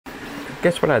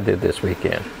guess what I did this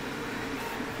weekend?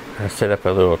 I set up a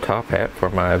little top hat for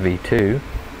my V2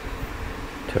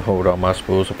 to hold all my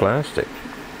spools of plastic.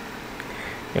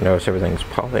 You notice everything's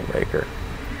polymaker.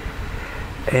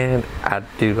 And I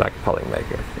do like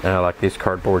polymaker. And I like these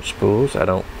cardboard spools. I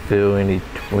don't feel any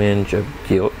twinge of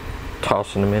guilt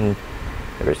tossing them in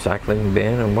the recycling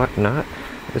bin and whatnot.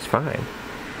 It's fine.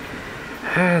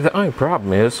 The only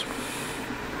problem is,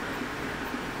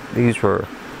 these were,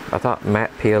 I thought,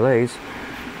 matte PLAs.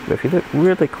 But if you look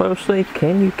really closely,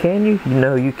 can you?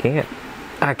 No, you can't.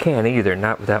 I can't either,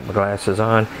 not without my glasses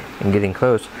on and getting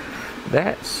close.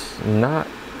 That's not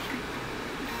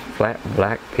flat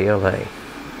black PLA.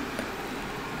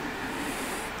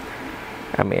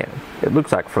 I mean, it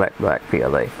looks like flat black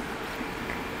PLA.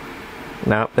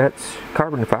 Now, that's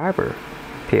carbon fiber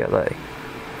PLA,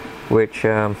 which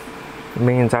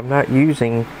means I'm not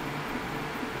using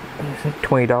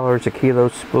 $20 a kilo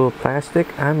spool of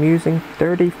plastic. I'm using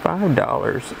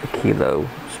 $35 a kilo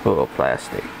spool of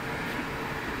plastic.